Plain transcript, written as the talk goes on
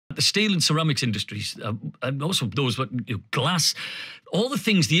The steel and ceramics industries, and also those, glass, all the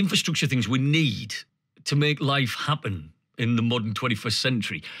things, the infrastructure things we need to make life happen in the modern 21st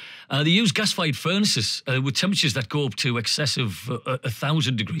century. They use gas-fired furnaces with temperatures that go up to excess of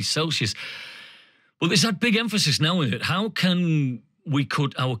 1,000 degrees Celsius. Well, there's that big emphasis now in it. How can we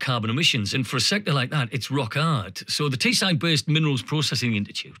cut our carbon emissions? And for a sector like that, it's rock hard. So the Teesside-based Minerals Processing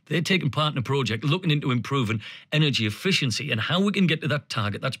Institute, they're taking part in a project looking into improving energy efficiency and how we can get to that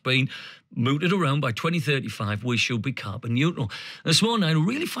target that's been mooted around by 2035. We should be carbon neutral. This morning, I had a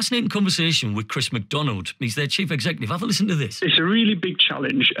really fascinating conversation with Chris MacDonald. He's their chief executive. Have a listen to this. It's a really big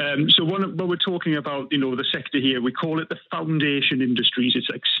challenge. So when we're talking about, the sector here, we call it the foundation industries. It's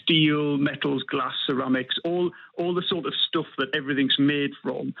like steel, metals, glass, ceramics, all the sort of stuff that everything's made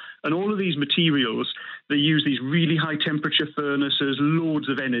from. And all of these materials, they use these really high temperature furnaces, loads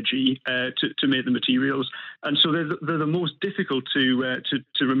of energy to make the materials. And so they're the most difficult to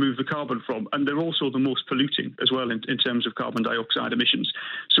remove the carbon from. And they're also the most polluting as well in terms of carbon dioxide emissions.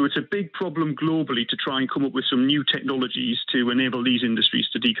 So it's a big problem globally to try and come up with some new technologies to enable these industries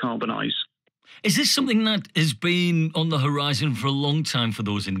to decarbonise. Is this something that has been on the horizon for a long time for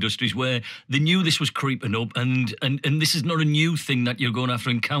those industries where they knew this was creeping up and this is not a new thing that you're going to have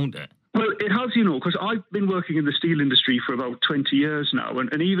to encounter? Well, it has, because I've been working in the steel industry for about 20 years now.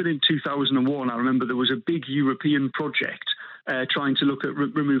 And even in 2001, I remember there was a big European project trying to look at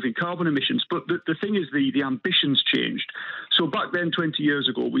removing carbon emissions. But the thing is, the ambitions changed. So back then, 20 years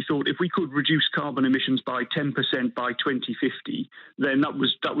ago, we thought if we could reduce carbon emissions by 10% by 2050, then that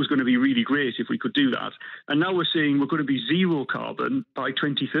was going to be really great if we could do that. And now we're saying we're going to be zero carbon by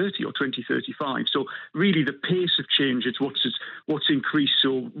 2030 or 2035. So really the pace of change is what's increased.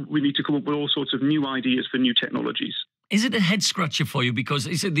 So we need to come up with all sorts of new ideas for new technologies. Is it a head scratcher for you? Because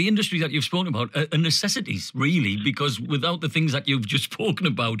the industry that you've spoken about are necessities, really, because without the things that you've just spoken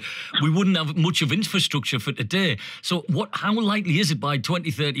about, we wouldn't have much of infrastructure for today. So how likely is it by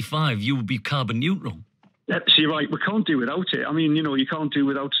 2035 you will be carbon neutral? So you're right, we can't do without it. I mean, you can't do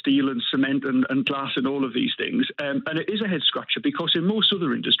without steel and cement and glass and all of these things. And it is a head scratcher because in most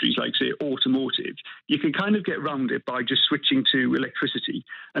other industries, like, say, automotive, you can kind of get around it by just switching to electricity.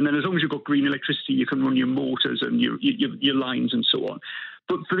 And then as long as you've got green electricity, you can run your motors and your lines and so on.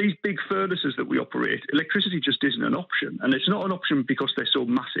 But for these big furnaces that we operate, electricity just isn't an option. And it's not an option because they're so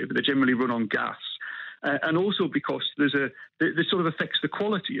massive. They generally run on gas. And also because this sort of affects the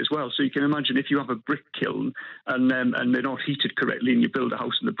quality as well. So you can imagine if you have a brick kiln and they're not heated correctly and you build a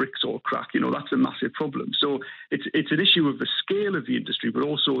house and the bricks all crack, that's a massive problem. So it's an issue of the scale of the industry, but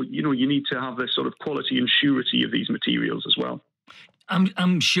also, you need to have the sort of quality and surety of these materials as well.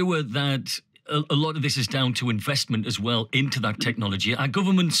 I'm sure that a lot of this is down to investment as well into that technology. Are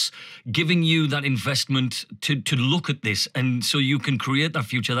governments giving you that investment to look at this and so you can create that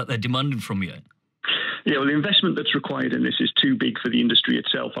future that they're demanding from you? Yeah, well, the investment that's required in this is too big for the industry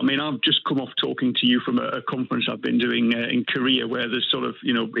itself. I mean, I've just come off talking to you from a conference I've been doing in Korea where there's sort of,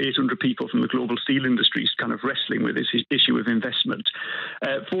 800 people from the global steel industries kind of wrestling with this issue of investment.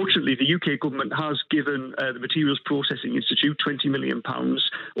 Fortunately, the UK government has given the Materials Processing Institute £20 million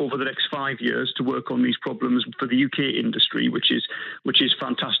over the next 5 years to work on these problems for the UK industry, which is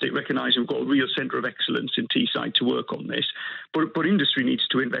fantastic, recognising we've got a real centre of excellence in Teesside to work on this. But industry needs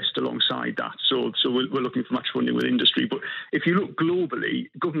to invest alongside that. So we're looking for match funding with industry. But if you look globally,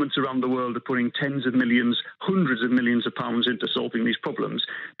 governments around the world are putting tens of millions, hundreds of millions of pounds into solving these problems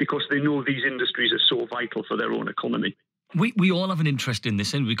because they know these industries are so vital for their own economy. We all have an interest in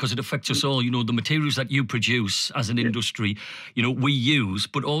this, because it affects us all. The materials that you produce as an industry, we use,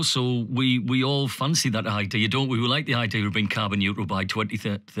 but also we all fancy that idea, don't we? We like the idea of being carbon neutral by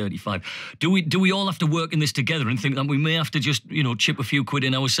 2035. Do we all have to work in this together and think that we may have to just, chip a few quid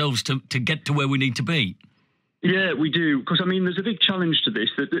in ourselves to get to where we need to be? Yeah, we do. Because, I mean, there's a big challenge to this.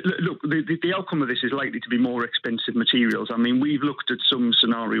 Look, the outcome of this is likely to be more expensive materials. I mean, we've looked at some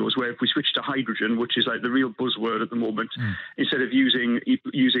scenarios where if we switch to hydrogen, which is like the real buzzword at the moment, instead of using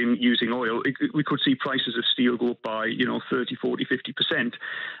oil, we could see prices of steel go up by, 30, 40, 50%.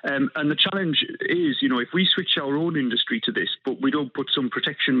 And the challenge is, if we switch our own industry to this, but we don't put some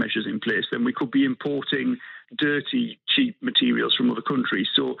protection measures in place, then we could be importing dirty, cheap materials from other countries.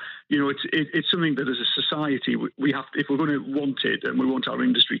 So, it's something that as a society, we have, if we're going to want it and we want our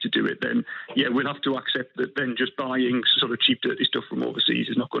industry to do it, then, we'll have to accept that then just buying sort of cheap, dirty stuff from overseas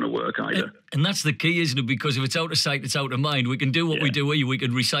is not going to work either. And that's the key, isn't it? Because if it's out of sight, it's out of mind. We can do what we do here. We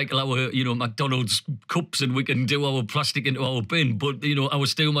can recycle our, McDonald's cups and we can do our plastic into our bin. But, our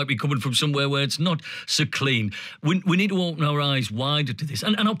steel might be coming from somewhere where it's not so clean. We need to open our eyes wider to this.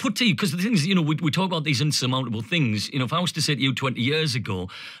 And I'll put to you, because the thing is, we talk about these insurmountable uncountable things. You know, if I was to say to you 20 years ago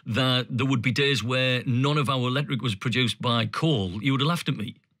that there would be days where none of our electric was produced by coal, you would have laughed at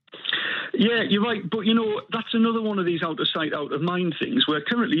me. Yeah, you're right. But, that's another one of these out of sight, out of mind things. We're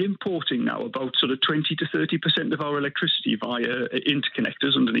currently importing now about sort of 20 to 30% of our electricity via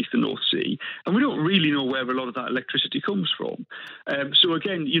interconnectors underneath the North Sea. And we don't really know where a lot of that electricity comes from. So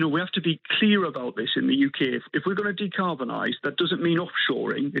again, we have to be clear about this in the UK. If we're going to decarbonise, that doesn't mean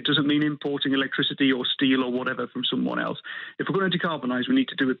offshoring. It doesn't mean importing electricity or steel or whatever from someone else. If we're going to decarbonise, we need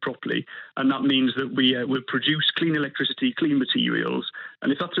to do it properly. And that means that we produce clean electricity, clean materials.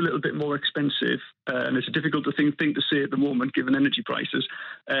 And if that's a little bit more expensive, and it's a difficult thing to say at the moment, given energy prices,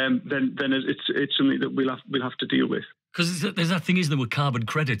 then it's something that we'll have to deal with. Because there's that thing, isn't there, with carbon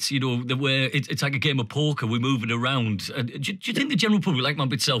credits, where it's like a game of poker, we move it around. Do you think the general public, like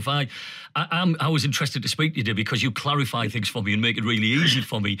myself, I was interested to speak to you today because you clarify things for me and make it really easy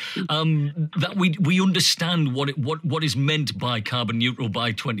for me, that we understand what is meant by carbon neutral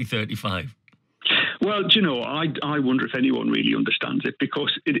by 2035? Well, I wonder if anyone really understands it,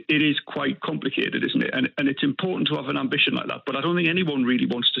 because it is quite complicated, isn't it? And it's important to have an ambition like that. But I don't think anyone really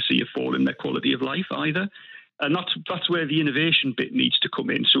wants to see a fall in their quality of life either. And that's where the innovation bit needs to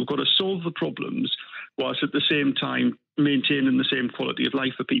come in. So we've got to solve the problems whilst at the same time maintaining the same quality of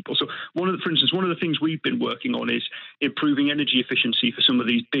life for people. So for instance, one of the things we've been working on is improving energy efficiency for some of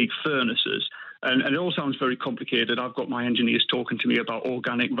these big furnaces. And it all sounds very complicated. I've got my engineers talking to me about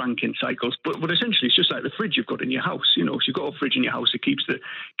organic Rankine cycles, but essentially it's just like the fridge you've got in your house. If you've got a fridge in your house, it keeps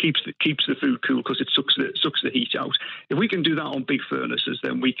the food cool because it sucks the heat out. If we can do that on big furnaces,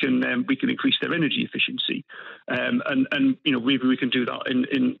 then we can increase their energy efficiency, and maybe we can do that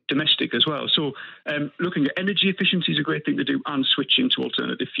in domestic as well. So looking at energy efficiency is a great thing to do, and switching to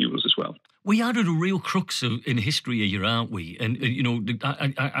alternative fuels as well. We are at a real crux in history here, aren't we? And,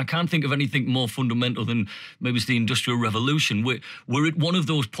 I can't think of anything more fundamental than maybe it's the Industrial Revolution. We're at one of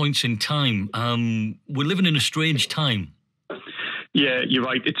those points in time. We're living in a strange time. Yeah, you're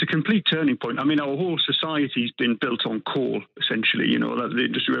right. It's a complete turning point. I mean, our whole society's been built on coal, essentially. The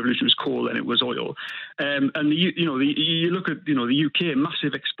Industrial Revolution was coal, and it was oil. And you look at the UK, a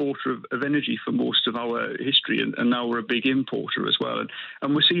massive exporter of energy for most of our history, and now we're a big importer as well.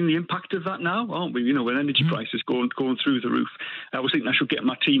 And we're seeing the impact of that now, aren't we? With energy prices going through the roof. I was thinking I should get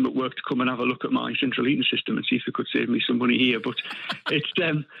my team at work to come and have a look at my central heating system and see if it could save me some money here. But it's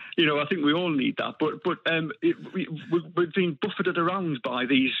I think we all need that. But we've been buffeted around by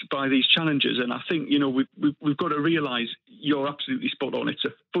these challenges, and I think we've got to realise you're absolutely spot on. It's a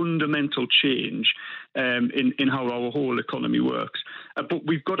fundamental change in how our whole economy works, but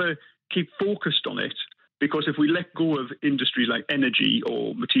we've got to keep focused on it, because if we let go of industries like energy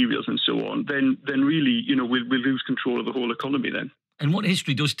or materials and so on, then really we'll lose control of the whole economy then. And what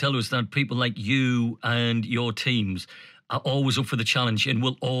history does tell us that people like you and your teams are always up for the challenge and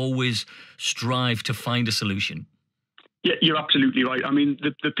will always strive to find a solution. Yeah, you're absolutely right. I mean,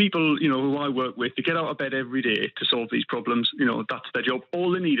 the people, who I work with, they get out of bed every day to solve these problems. That's their job.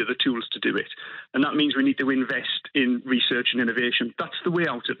 All they need are the tools to do it. And that means we need to invest in research and innovation. That's the way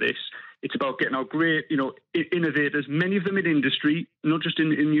out of this. It's about getting our great, innovators, many of them in industry, not just in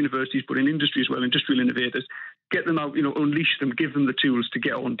universities, but in industry as well, industrial innovators. Get them out, unleash them, give them the tools to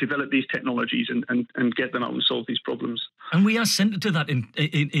get on, develop these technologies and get them out and solve these problems. And we are centred to that in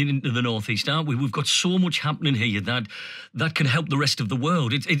the North East, aren't we? We've got so much happening here that can help the rest of the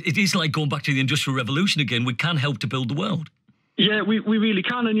world. It is like going back to the Industrial Revolution again. We can help to build the world. Yeah, we really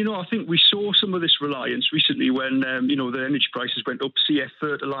can. And, I think we saw some of this reliance recently when, the energy prices went up. CF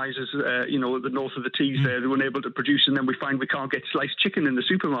fertilisers, the north of the Tees there, they weren't able to produce. And then we find we can't get sliced chicken in the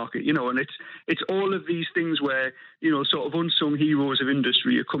supermarket, and it's all of these things where, sort of unsung heroes of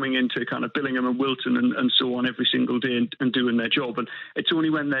industry are coming into kind of Billingham and Wilton and so on every single day and doing their job. And it's only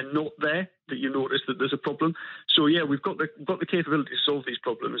when they're not there that you notice that there's a problem. So yeah, we've got the capability to solve these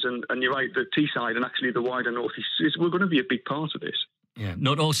problems, and you're right, the Teesside and actually the wider North East, we're going to be a big part of this. Yeah,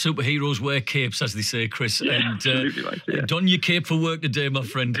 not all superheroes wear capes, as they say, Chris. Yeah, and absolutely right. Yeah. Don your cape for work today, my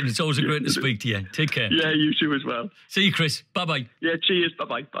friend, and it's always great to speak to you. Take care. Yeah, you too as well. See you, Chris. Bye-bye. Yeah, cheers.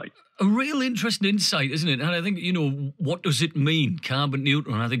 Bye-bye. Bye. A real interesting insight, isn't it? And I think, what does it mean, carbon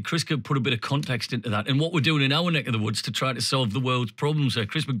neutral? And I think Chris could put a bit of context into that and what we're doing in our neck of the woods to try to solve the world's problems.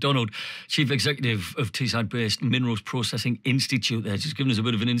 Chris MacDonald, Chief Executive of Teesside-based Minerals Processing Institute there, just giving us a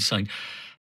bit of an insight.